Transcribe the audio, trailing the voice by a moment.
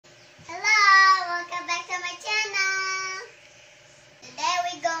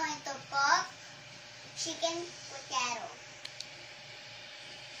chicken pocherong.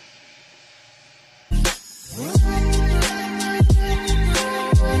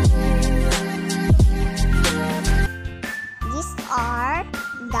 These are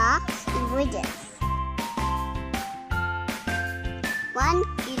the ingredients. 1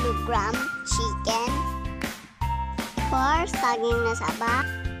 kilogram chicken, 4 saging na saba,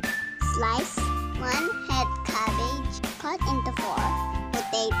 slice, 1 head cabbage, cut into 4,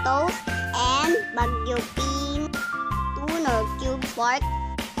 potatoes, and bagyo bean, 2 Knorr cube pork,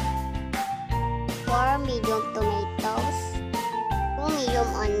 4 medium tomatoes, 2 medium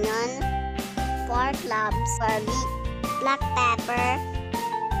onion, 4 cloves, garlic, black pepper,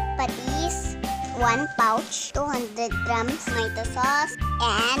 patis, 1 pouch, 200 grams tomato sauce,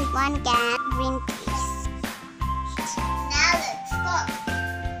 and 1 can green peas. Now let's cook.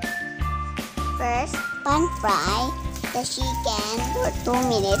 First, pan fry the chicken for 2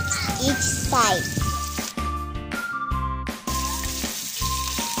 minutes each side.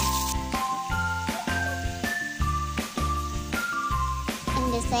 In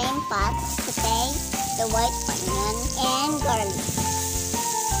the same pot, saute the white onion and garlic.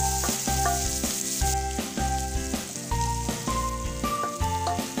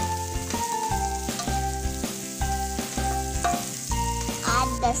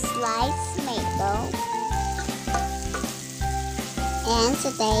 The sliced tomato and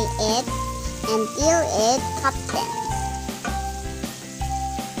saute it until it softens.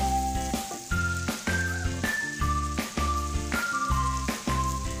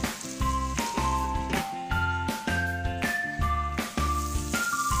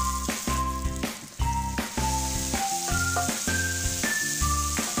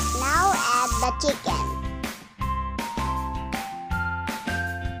 Now add the chicken.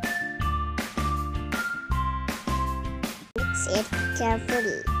 Mix it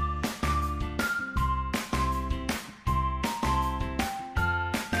carefully.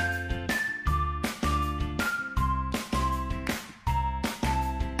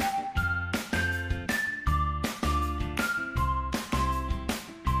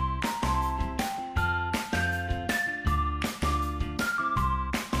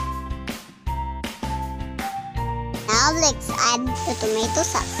 Now let's add the tomato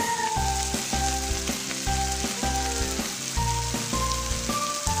sauce.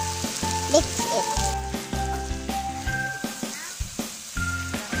 Mix it.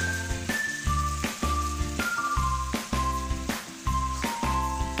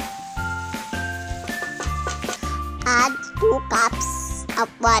 Add 2 cups of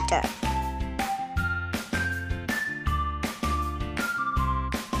water.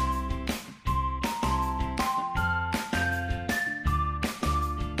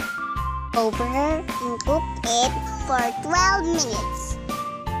 Over and cook it for 12 minutes.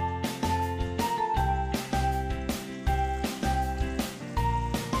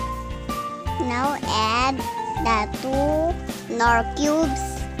 Now add the 2 Knorr cubes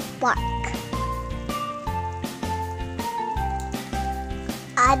pork.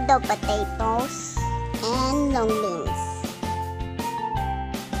 Add the potatoes and long beans.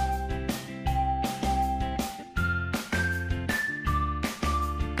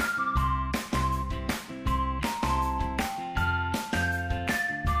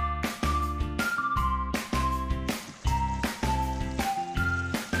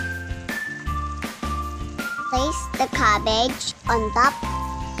 Place the cabbage on top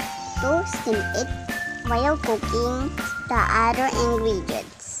to steam it while cooking the other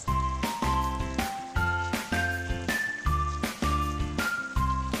ingredients.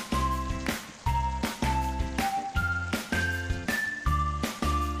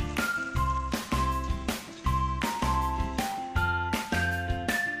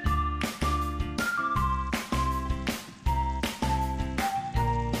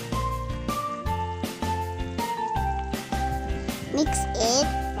 Mix it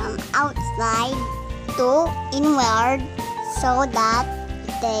from outside to inward so that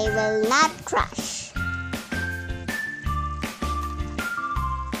they will not crush.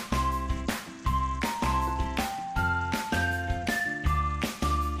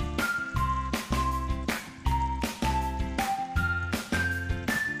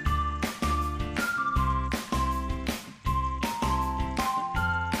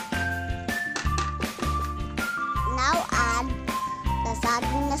 Now add the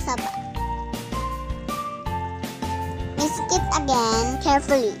saging na saba. Mix it again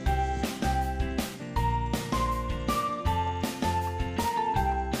carefully.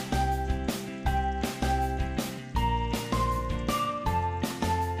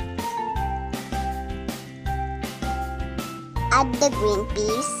 Add the green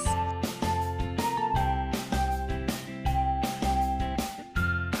peas.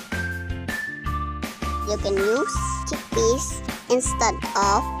 you can use chickpeas instead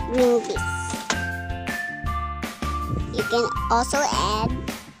of green peas. You can also add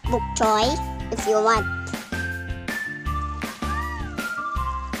bok choy if you want.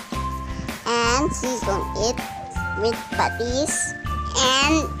 And season it with patis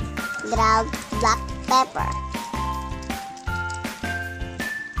and ground black pepper.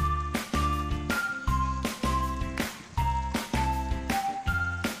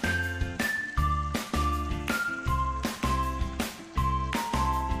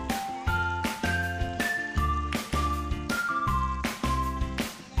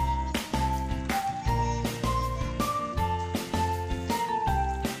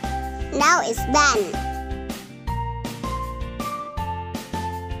 Now it's done.